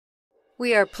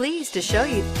We are pleased to show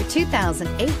you the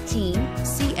 2018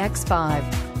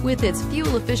 CX-5. With its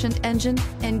fuel-efficient engine,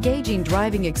 engaging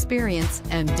driving experience,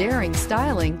 and daring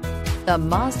styling, the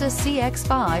Mazda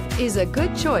CX-5 is a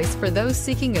good choice for those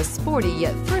seeking a sporty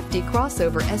yet thrifty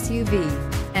crossover SUV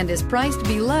and is priced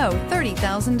below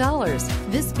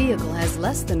 $30,000. This vehicle has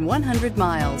less than 100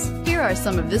 miles. Here are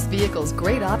some of this vehicle's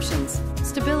great options: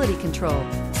 stability control,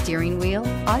 steering wheel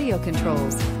audio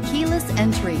controls, keyless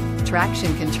entry,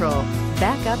 traction control,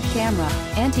 backup camera,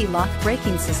 anti-lock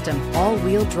braking system,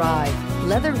 all-wheel drive,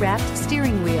 leather-wrapped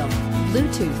steering wheel,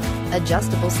 Bluetooth,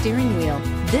 adjustable steering wheel.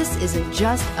 This isn't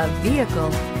just a vehicle,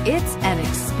 it's an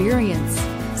experience.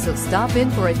 So stop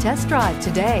in for a test drive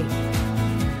today.